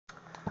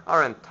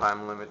Aren't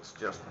time limits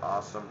just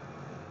awesome?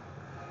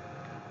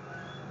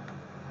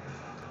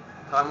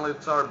 Time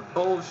limits are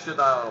bullshit,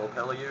 I'll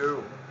tell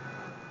you.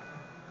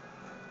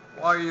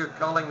 Why are you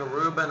calling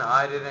Ruben?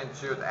 I didn't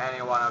shoot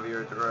any one of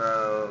your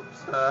troops.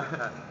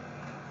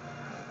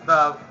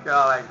 Stop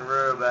calling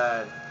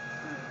Ruben.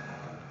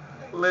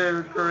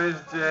 Leave Chris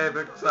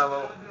Jacobs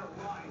alone.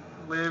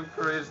 Leave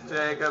Chris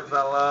Jacobs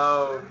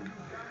alone.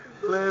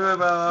 Leave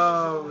him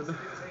alone.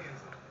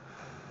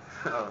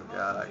 Oh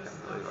god, I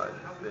can't believe I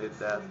did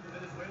that.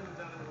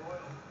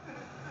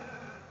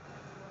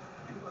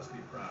 You must be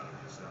proud of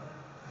yourself.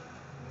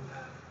 You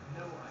have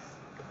no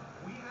idea.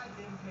 We had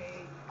them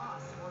paying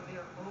us for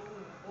their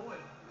own oil.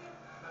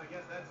 I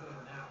guess that's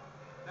over now.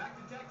 Back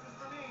to Texas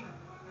for me.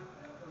 Oh,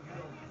 you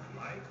don't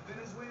like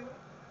Venezuela?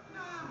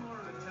 Nah, I'm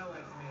more of a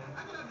telex man.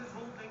 I could have this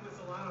whole thing with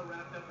Solano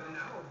wrapped up in an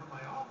hour from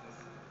my office.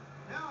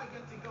 Now I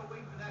get to go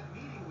wait for that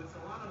meeting with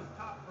Solano's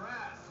top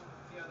brass.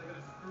 See how they're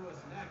gonna screw us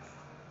next.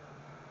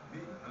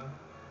 Meeting, huh?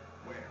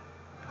 Where?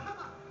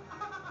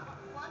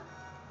 What?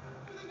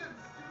 You think I'm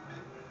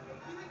stupid?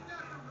 You think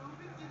Dr.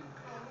 Rubin didn't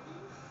call me?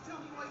 Tell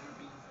me why you're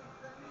being so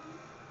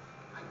friendly?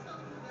 I tell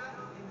you that,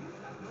 and you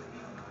have no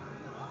reason to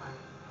be alive.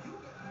 You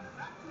get me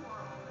back to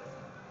our office,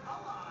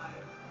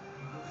 alive.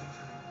 Look at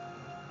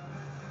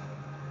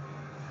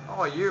you.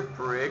 Oh, you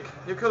prick.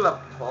 You could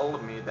have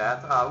told me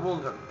that. I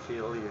wouldn't have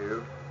killed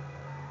you.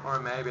 Or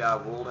maybe I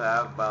would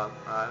have, but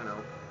I don't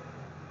know.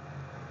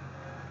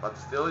 But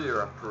still,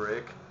 you're a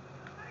prick.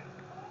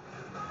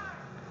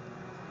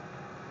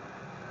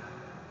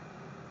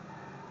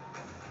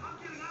 I'm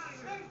getting out of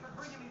here. Thanks for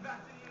bringing me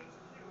back to the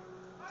HQ.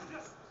 I'm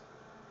just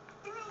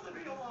thrilled to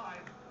be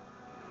alive.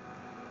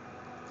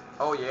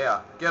 Oh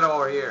yeah, get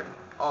over here.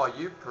 Oh,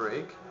 you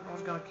prick. I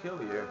was gonna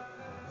kill you.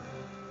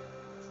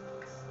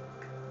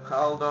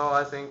 Although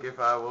I think if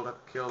I would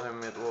have killed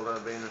him, it would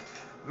have been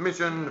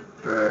mission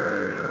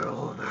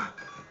failed.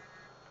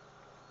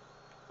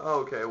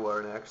 Okay,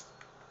 where next?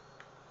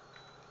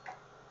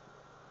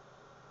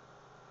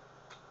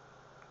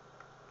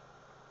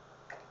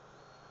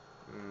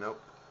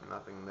 Nope,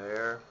 nothing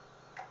there.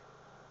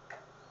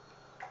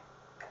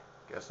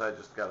 Guess I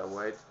just gotta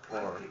wait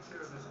for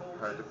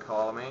her to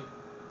call me.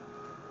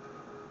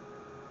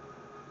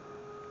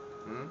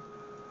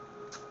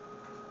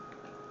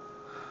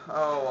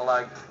 Oh,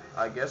 well,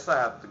 I guess I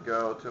have to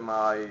go to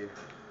my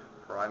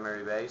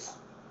primary base.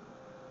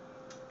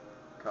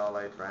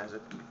 Calais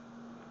Transit.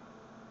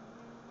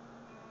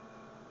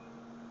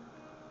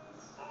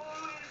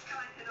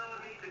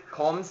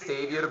 Come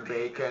save your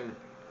bacon.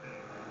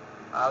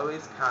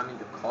 Always coming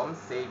to come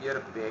save your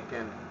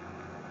bacon.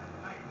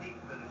 I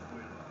hate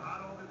Venezuela.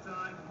 Hot all the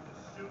time,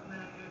 just shooting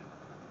at you.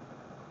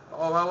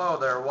 Oh, hello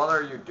there. What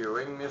are you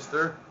doing,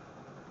 mister?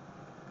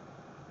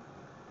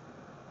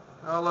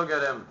 Oh, look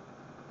at him.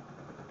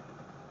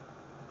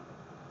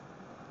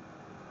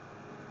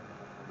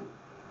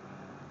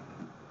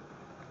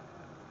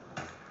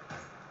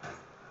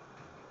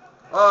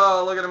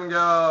 Oh, look at him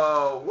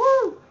go.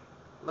 Woo!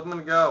 Let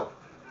him go.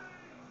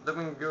 Let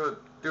him go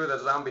do the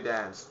zombie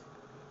dance.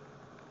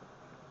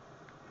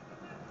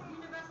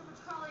 Universal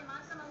Petroleum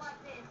aren't gonna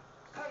like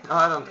this.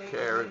 I don't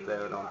care if they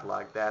don't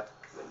like that.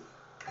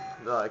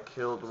 That I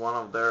killed one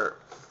of their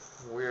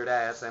weird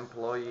ass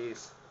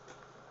employees.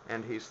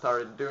 And he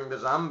started doing the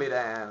zombie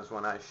dance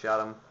when I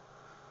shot him.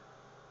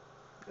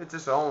 It's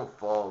his own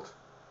fault.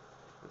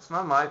 It's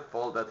not my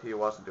fault that he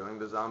was doing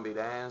the zombie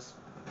dance.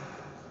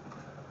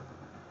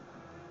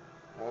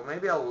 Or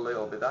maybe a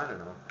little bit, I don't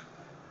know.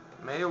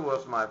 Maybe it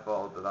was my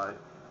fault that I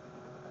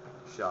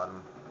shot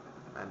him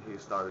and he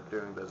started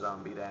doing the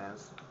zombie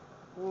dance.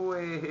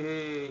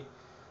 Wee.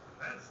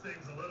 That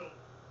stings a little.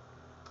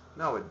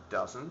 No, it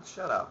doesn't.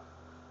 Shut up.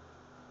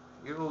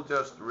 You will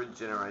just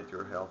regenerate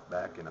your health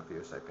back in a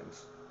few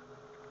seconds.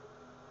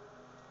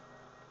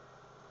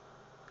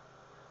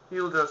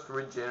 He'll just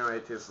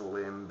regenerate his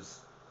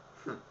limbs.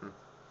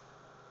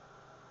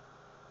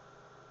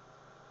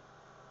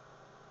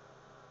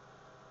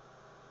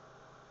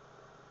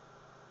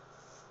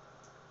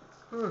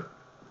 Ewan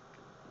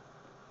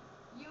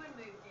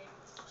moved in.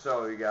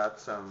 So you got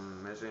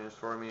some messages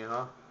for me,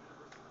 huh?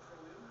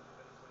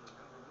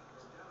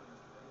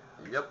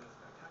 Yep.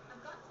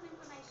 I've got some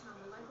information on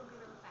the local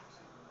guerrilla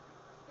faction.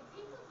 The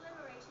People's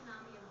Liberation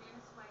Army of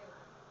Venezuela,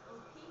 or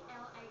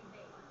PLAV,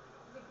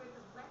 is a group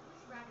of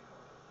leftist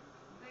radicals,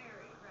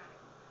 very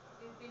radical,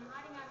 who've been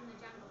hiding out in the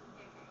jungle for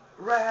decades.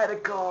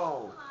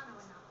 Radical! Solano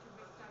enough to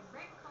risk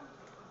direct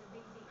conflict with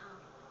the VZ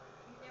army.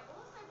 They're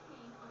also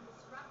keen on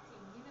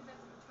disrupting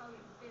Universal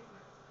Petroleum's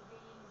business for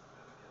being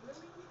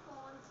willing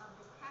pawns of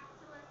the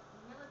capitalist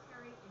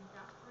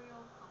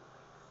military-industrial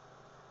complex.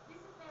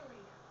 This is their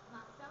leader,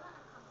 Marcela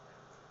Acosta.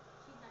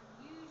 She's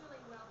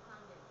unusually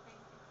well-funded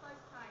thanks to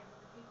close ties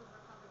with the People's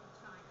Republic of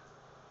China.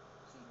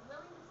 She's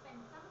willing to spend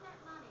some of that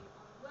money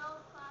on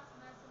world-class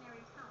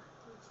mercenary talent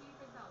to achieve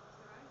results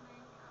her own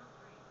man can't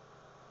bring.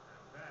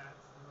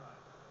 That's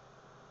right.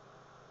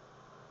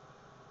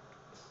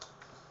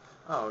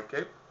 Oh,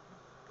 okay.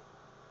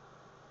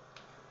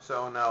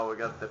 So now we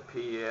got the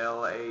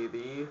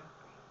PLAV.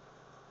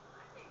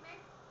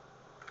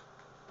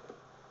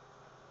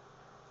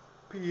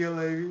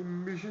 PLA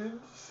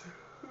missions.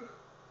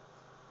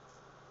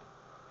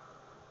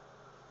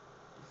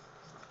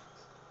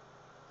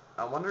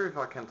 I wonder if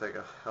I can take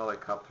a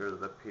helicopter to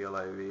the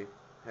PLAV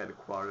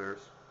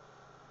headquarters.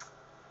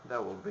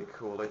 That would be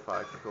cool if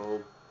I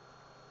could.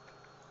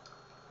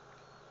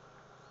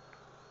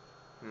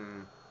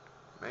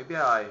 Maybe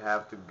I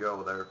have to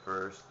go there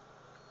first.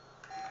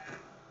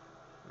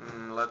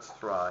 Let's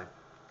try.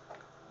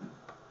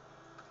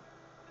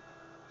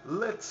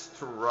 Let's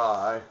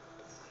try.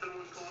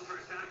 Someone's calling for a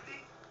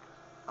taxi?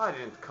 I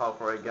didn't call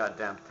for a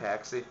goddamn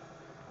taxi.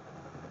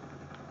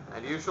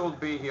 And you should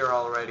be here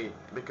already,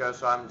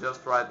 because I'm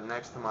just right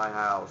next to my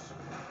house.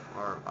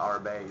 Or our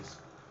base.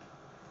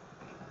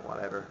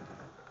 Whatever.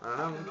 I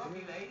don't know.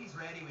 Lovely ladies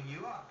ready when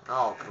you are.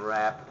 Oh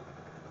crap.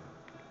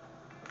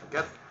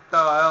 Get the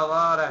hell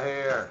out of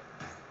here.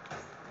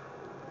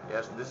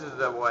 Yes, this is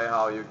the way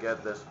how you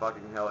get this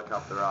fucking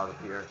helicopter out of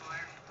here.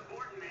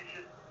 Abort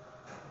mission.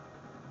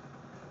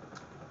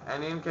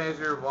 And in case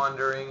you're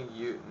wondering,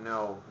 you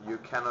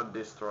cannot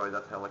destroy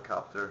that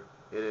helicopter.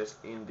 It is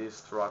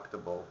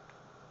indestructible.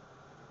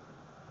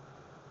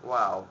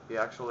 Wow, he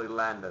actually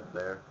landed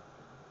there.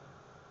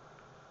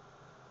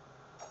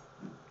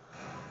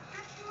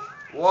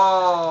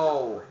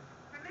 Whoa!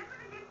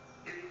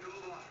 Here you go,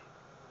 boss.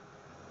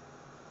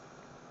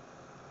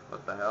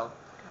 What the hell?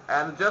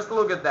 And just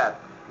look at that.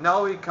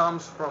 Now he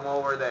comes from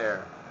over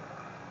there.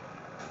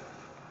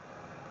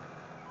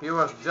 He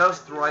was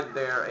just right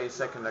there a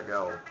second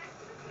ago.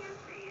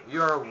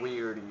 You're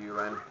weird,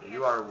 Ewan.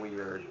 You are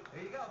weird.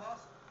 Here you go, boss.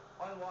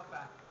 I'll walk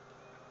back.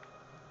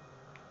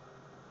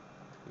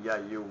 Yeah,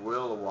 you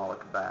will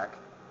walk back.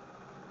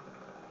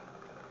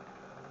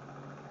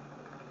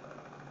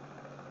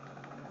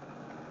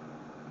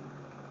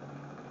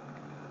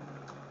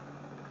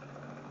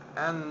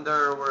 And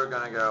there we're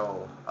gonna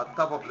go, at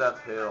top of that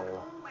hill.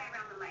 All the way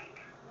around the lake.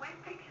 West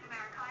section of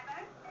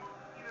Maracaibo.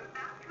 You're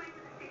about to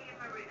enter the city of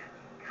Maruta,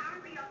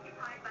 currently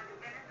occupied by the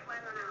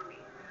Venezuelan army.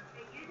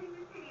 They're using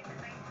the city as a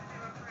base for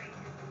their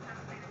operations in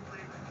southern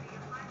Venezuela, so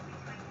you're likely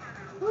to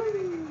encounter a lot of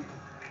resistance.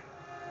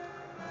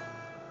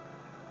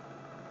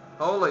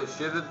 Holy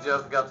shit, it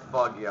just got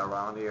foggy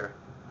around here.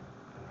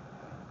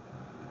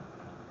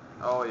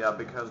 Oh yeah,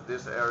 because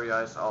this area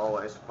is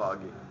always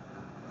foggy.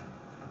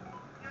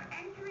 You're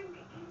entering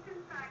the eastern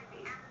side of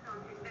the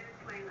Amazon in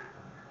Venezuela.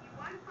 You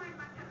won't find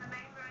much on the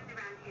main roads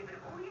around here, but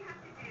all you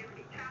have to do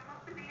is travel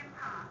up the beaten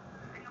path,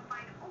 and you'll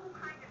find all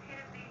kinds of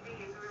hidden VZ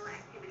and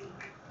guerrilla activity.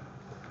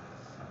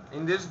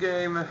 In this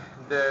game,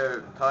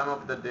 the time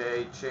of the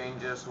day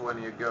changes when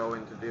you go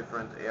into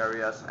different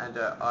areas, and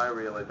I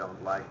really don't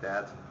like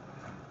that.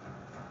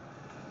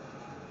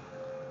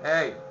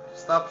 Hey,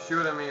 stop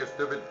shooting me, you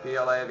stupid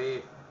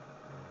PLAV.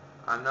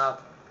 I'm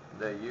not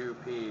the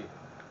UP.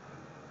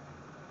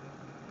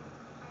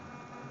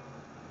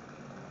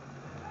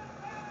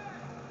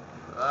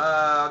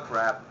 Ah,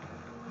 crap.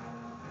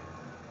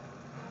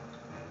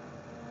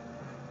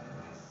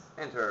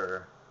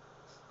 Enter.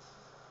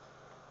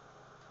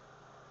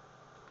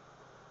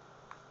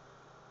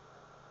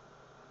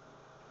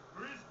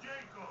 Chris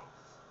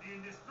Jacobs, the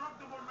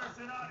indestructible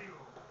mercenario.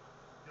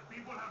 The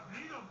people have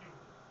need of you.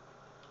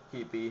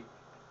 Hippie.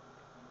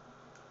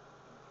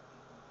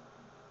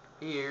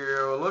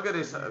 Ew, look at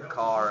his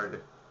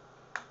card.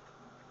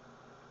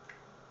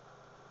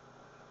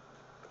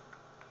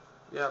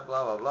 Yeah,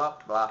 blah blah blah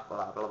blah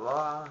blah blah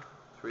blah.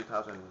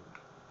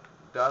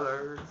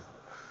 $3,000.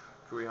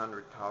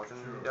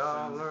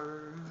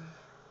 $300,000.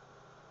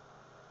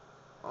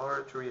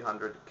 Or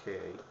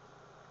 300K.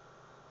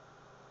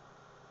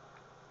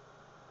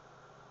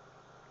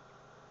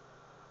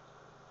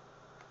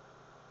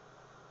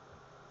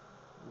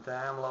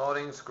 Damn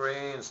loading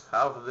screens.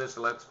 Half of this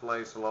Let's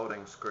Play is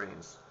loading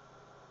screens.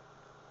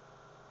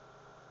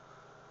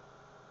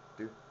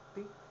 Do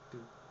do do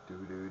do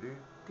do do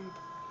do.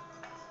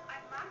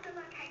 I've marked the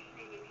location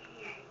in your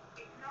PDA.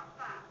 It's not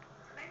far.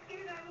 Let's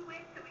get it over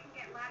with so we can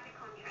get larger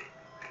contracts.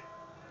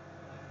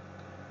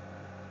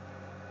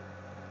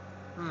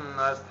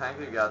 Nice tank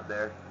you got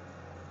there.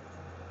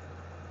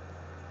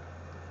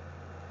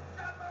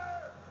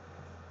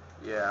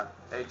 Yeah,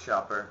 a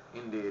chopper,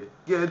 indeed.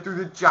 Get to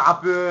the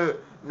chopper!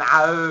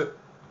 Now!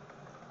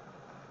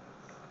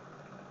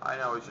 I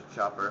know it's a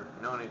chopper.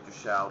 No need to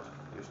shout,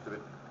 you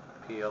stupid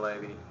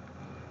PLAV.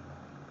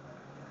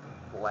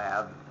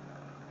 Lad.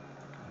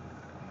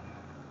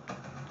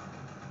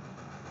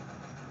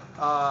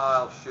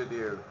 I'll shoot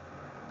you.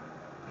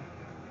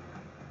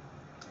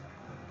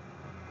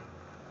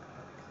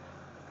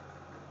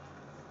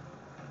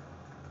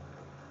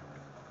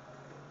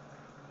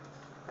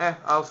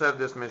 I'll save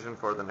this mission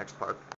for the next part.